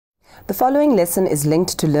The following lesson is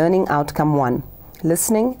linked to Learning Outcome 1,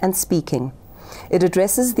 Listening and Speaking. It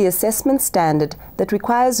addresses the assessment standard that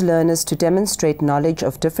requires learners to demonstrate knowledge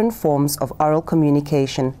of different forms of oral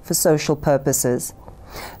communication for social purposes.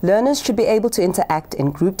 Learners should be able to interact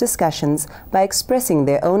in group discussions by expressing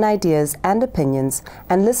their own ideas and opinions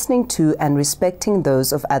and listening to and respecting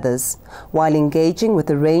those of others, while engaging with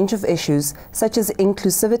a range of issues such as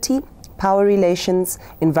inclusivity, power relations,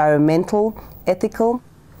 environmental, ethical,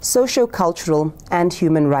 socio-cultural, and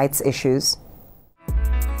human rights issues.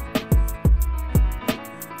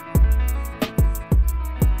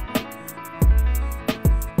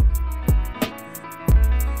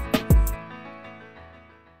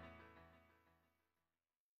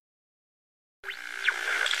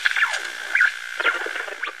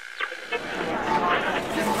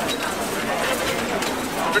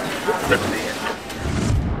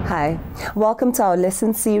 Hi, welcome to our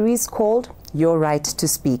lesson series called Your Right to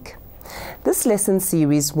Speak. This lesson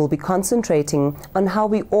series will be concentrating on how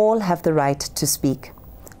we all have the right to speak.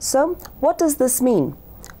 So, what does this mean?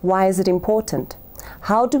 Why is it important?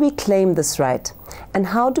 How do we claim this right? And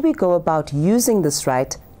how do we go about using this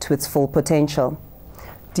right to its full potential?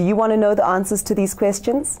 Do you want to know the answers to these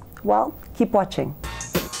questions? Well, keep watching.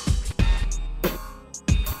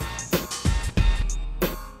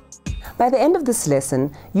 By the end of this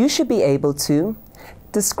lesson, you should be able to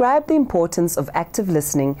describe the importance of active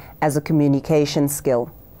listening as a communication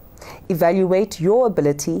skill. Evaluate your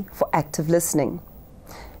ability for active listening.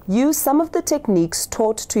 Use some of the techniques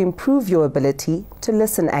taught to improve your ability to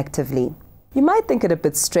listen actively. You might think it a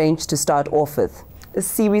bit strange to start off with a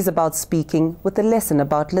series about speaking with a lesson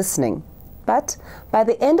about listening. But by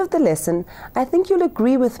the end of the lesson, I think you'll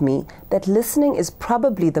agree with me that listening is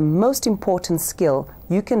probably the most important skill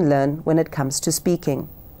you can learn when it comes to speaking.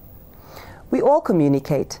 We all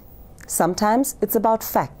communicate. Sometimes it's about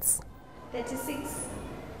facts. 36.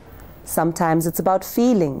 Sometimes it's about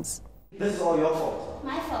feelings. This is all your fault.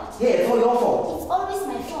 My fault. Yeah, it's all your fault. It's always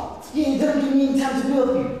my fault. Yeah, you didn't give me time to be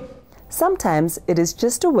with you. Sometimes it is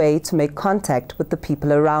just a way to make contact with the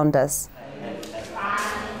people around us.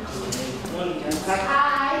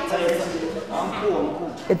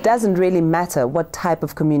 It doesn't really matter what type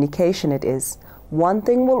of communication it is. One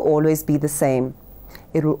thing will always be the same.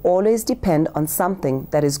 It will always depend on something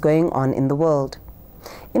that is going on in the world.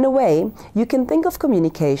 In a way, you can think of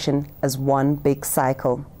communication as one big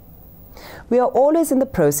cycle. We are always in the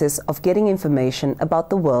process of getting information about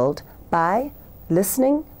the world by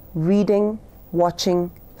listening, reading,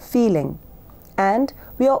 watching, feeling. And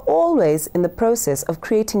we are always in the process of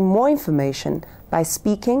creating more information by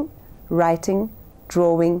speaking, writing,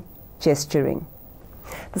 drawing, gesturing.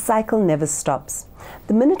 The cycle never stops.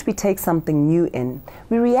 The minute we take something new in,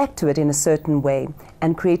 we react to it in a certain way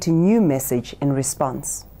and create a new message in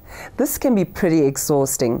response. This can be pretty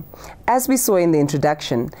exhausting. As we saw in the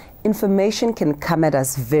introduction, information can come at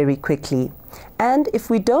us very quickly. And if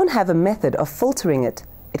we don't have a method of filtering it,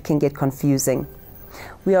 it can get confusing.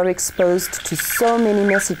 We are exposed to so many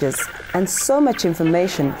messages and so much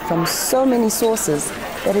information from so many sources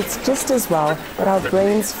that it's just as well that our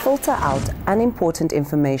brains filter out unimportant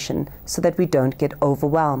information so that we don't get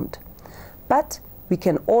overwhelmed. But we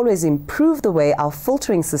can always improve the way our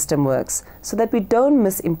filtering system works so that we don't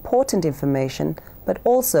miss important information, but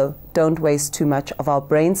also don't waste too much of our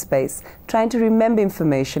brain space trying to remember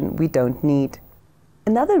information we don't need.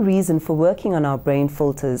 Another reason for working on our brain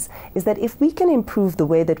filters is that if we can improve the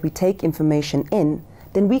way that we take information in,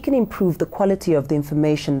 then we can improve the quality of the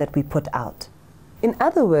information that we put out. In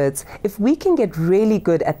other words, if we can get really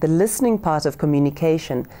good at the listening part of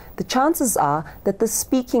communication, the chances are that the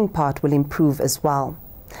speaking part will improve as well.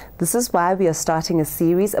 This is why we are starting a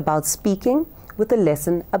series about speaking with a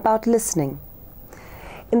lesson about listening.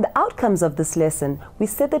 In the outcomes of this lesson, we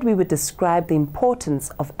said that we would describe the importance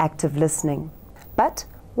of active listening. But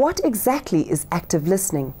what exactly is active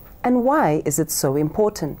listening, and why is it so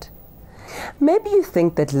important? Maybe you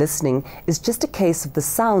think that listening is just a case of the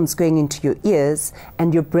sounds going into your ears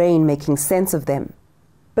and your brain making sense of them.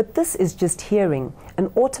 But this is just hearing,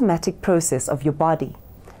 an automatic process of your body.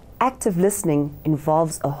 Active listening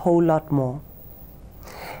involves a whole lot more.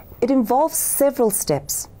 It involves several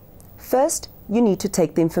steps. First, you need to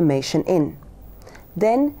take the information in.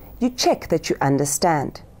 Then, you check that you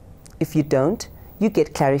understand. If you don't, you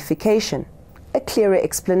get clarification, a clearer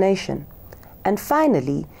explanation. And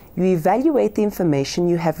finally, you evaluate the information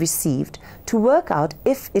you have received to work out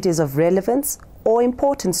if it is of relevance or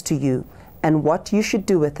importance to you and what you should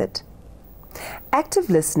do with it. Active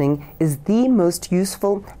listening is the most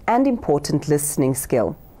useful and important listening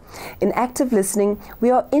skill. In active listening, we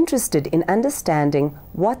are interested in understanding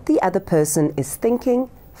what the other person is thinking,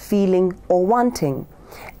 feeling, or wanting,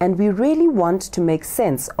 and we really want to make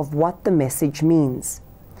sense of what the message means.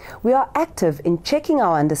 We are active in checking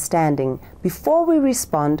our understanding before we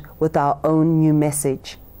respond with our own new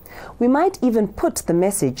message. We might even put the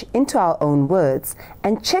message into our own words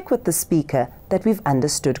and check with the speaker that we've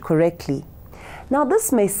understood correctly. Now,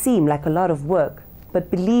 this may seem like a lot of work,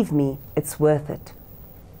 but believe me, it's worth it.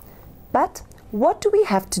 But what do we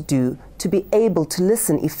have to do to be able to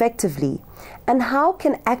listen effectively, and how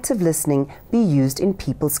can active listening be used in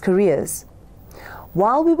people's careers?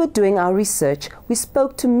 While we were doing our research, we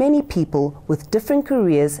spoke to many people with different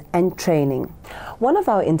careers and training. One of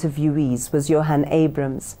our interviewees was Johan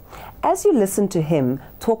Abrams. As you listen to him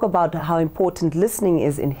talk about how important listening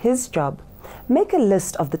is in his job, make a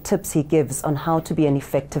list of the tips he gives on how to be an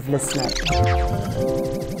effective listener.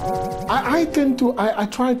 I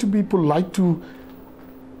try to be polite to,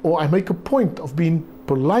 or I make a point of being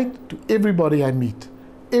polite to everybody I meet,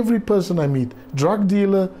 every person I meet, drug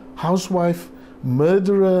dealer, housewife,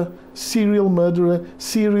 murderer, serial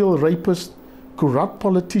rapist, corrupt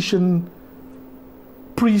politician,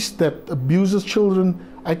 priest that abuses children.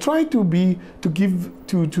 I try to give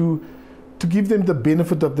them the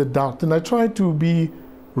benefit of the doubt, and I try to be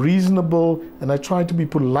reasonable, and I try to be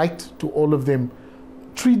polite to all of them.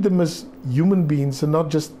 Treat them as human beings and not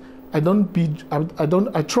just. I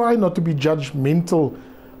try not to be judgmental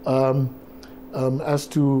as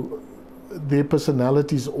to their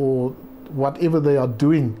personalities or whatever they are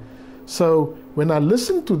doing. So when I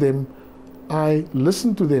listen to them, I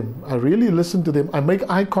really listen to them. I make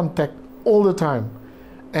eye contact all the time,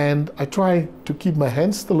 and I try to keep my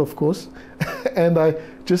hands still, of course, and I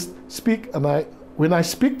just speak. And when I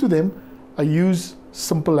speak to them, I use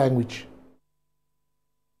simple language.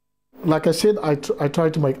 Like I said, I try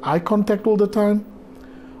to make eye contact all the time.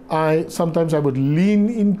 Sometimes I would lean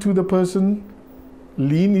into the person,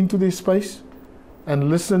 lean into their space, and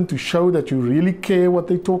listen to show that you really care what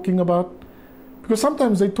they're talking about. Because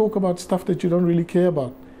sometimes they talk about stuff that you don't really care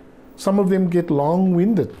about. Some of them get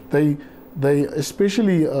long-winded. They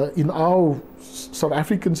especially in our South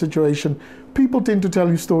African situation, people tend to tell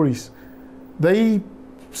you stories. They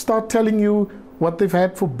start telling you what they've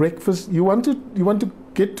had for breakfast. You want to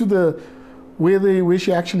get to where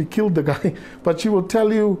she actually killed the guy, but she will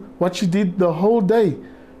tell you what she did the whole day,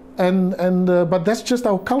 but that's just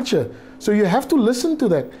our culture. So you have to listen to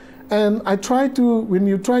that. And when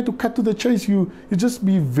you try to cut to the chase, you just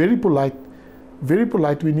be very polite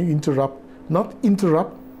when you interrupt. Not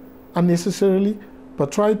interrupt unnecessarily,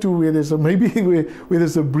 but try to where there's a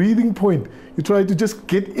breathing point. You try to just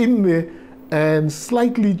get in there and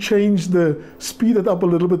slightly speed it up a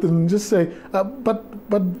little bit, and just say, but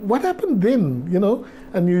what happened then,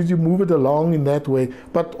 and you move it along in that way,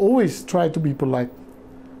 but always try to be polite,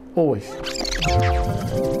 always.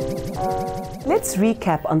 Let's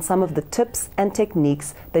recap on some of the tips and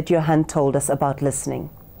techniques that Johan told us about listening.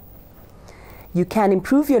 You can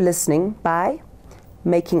improve your listening by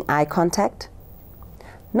making eye contact,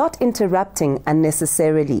 not interrupting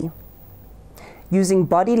unnecessarily, using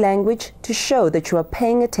body language to show that you are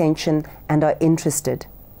paying attention and are interested,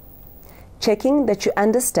 checking that you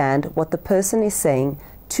understand what the person is saying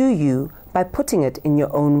to you by putting it in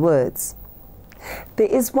your own words. There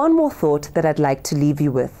is one more thought that I'd like to leave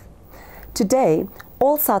you with. Today,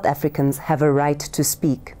 all South Africans have a right to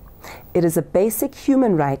speak. It is a basic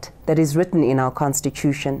human right that is written in our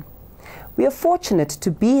Constitution. We are fortunate to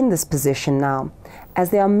be in this position now,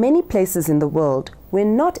 as there are many places in the world where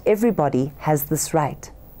not everybody has this right.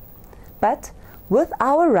 But with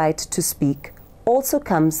our right to speak also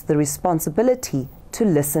comes the responsibility to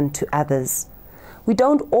listen to others. We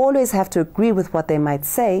don't always have to agree with what they might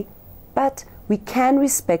say, but we can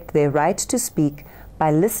respect their right to speak by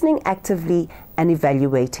listening actively and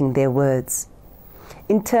evaluating their words.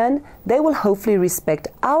 In turn, they will hopefully respect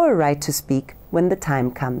our right to speak when the time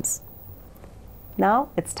comes. Now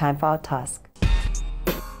it's time for our task.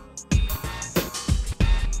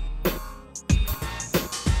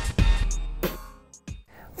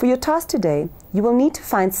 For your task today, you will need to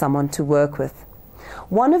find someone to work with.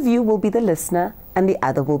 One of you will be the listener and the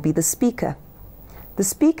other will be the speaker. The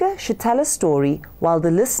speaker should tell a story while the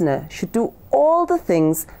listener should do all the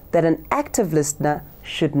things that an active listener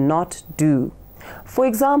should not do. For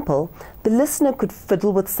example, the listener could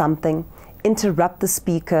fiddle with something, interrupt the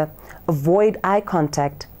speaker, avoid eye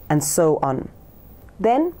contact, and so on.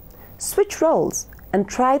 Then, switch roles and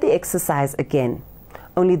try the exercise again.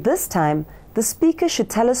 Only this time, the speaker should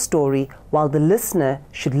tell a story while the listener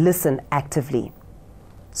should listen actively.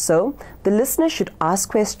 So, the listener should ask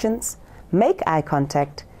questions, make eye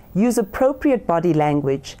contact, use appropriate body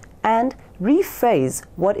language, and rephrase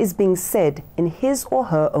what is being said in his or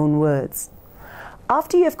her own words.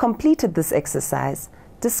 After you have completed this exercise,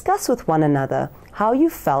 discuss with one another how you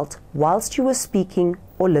felt whilst you were speaking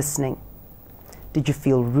or listening. Did you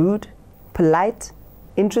feel rude, polite,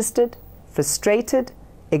 interested, frustrated,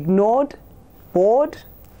 ignored, bored,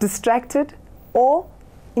 distracted, or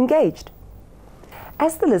engaged?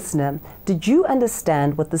 As the listener, did you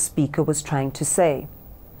understand what the speaker was trying to say?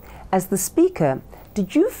 As the speaker,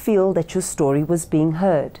 did you feel that your story was being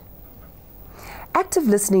heard? Active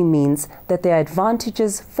listening means that there are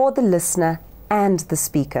advantages for the listener and the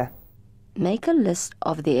speaker. Make a list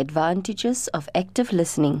of the advantages of active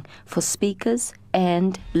listening for speakers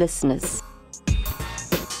and listeners.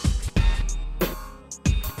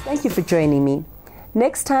 Thank you for joining me.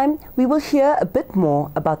 Next time, we will hear a bit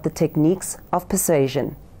more about the techniques of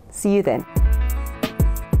persuasion. See you then.